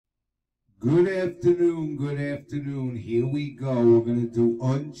Good afternoon, good afternoon. Here we go. We're going to do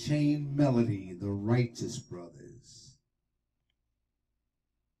Unchained Melody, the Righteous Brothers.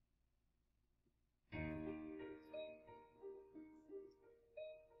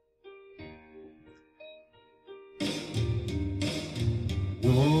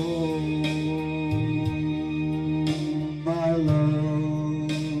 Oh, my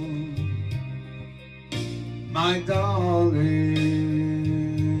love, my darling,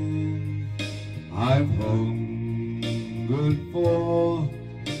 I've hungered for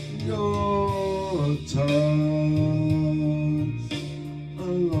your touch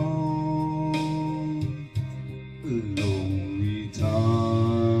along the lonely time,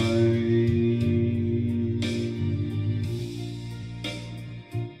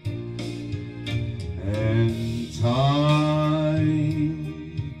 and time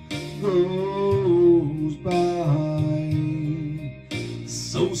goes by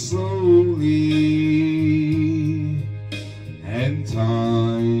so slowly, and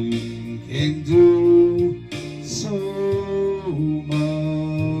time can do so much.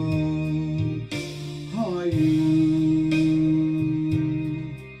 Are you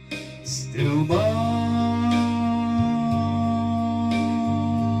still mine?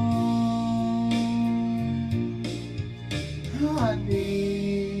 I need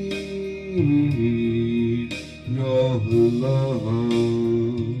your love.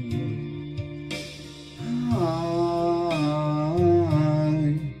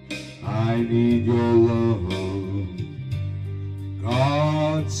 I need your love.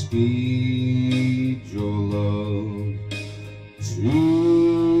 Godspeed your love to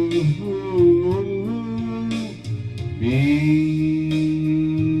me.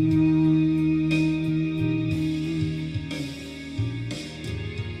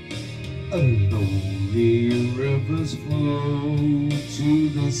 Lonely rivers flow to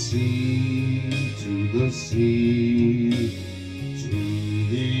the sea, to the sea, to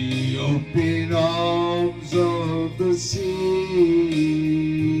the open arms of the sea.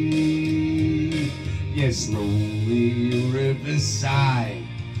 Yes, lonely rivers sigh,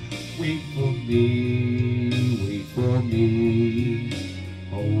 wait for me, wait for me.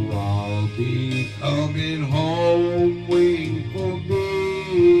 Oh, I'll be coming home, wait for me.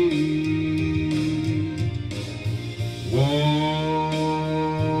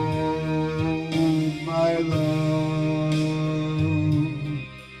 My love,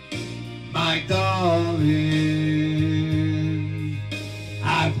 my darling,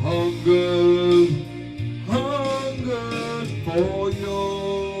 I've hungered for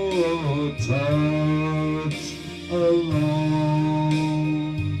your touch along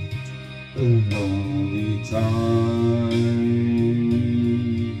the lonely time.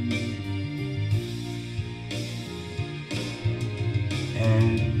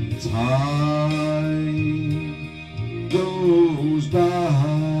 And time goes by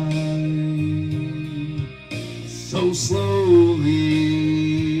so slowly,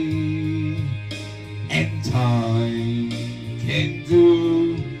 and time can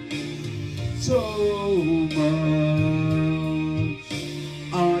do so much.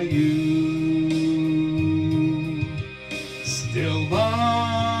 Are you still mine?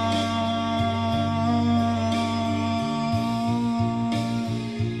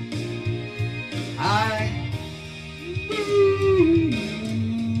 I need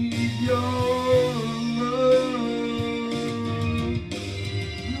your love.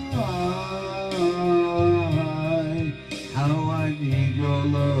 How I need your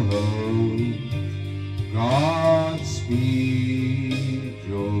love. God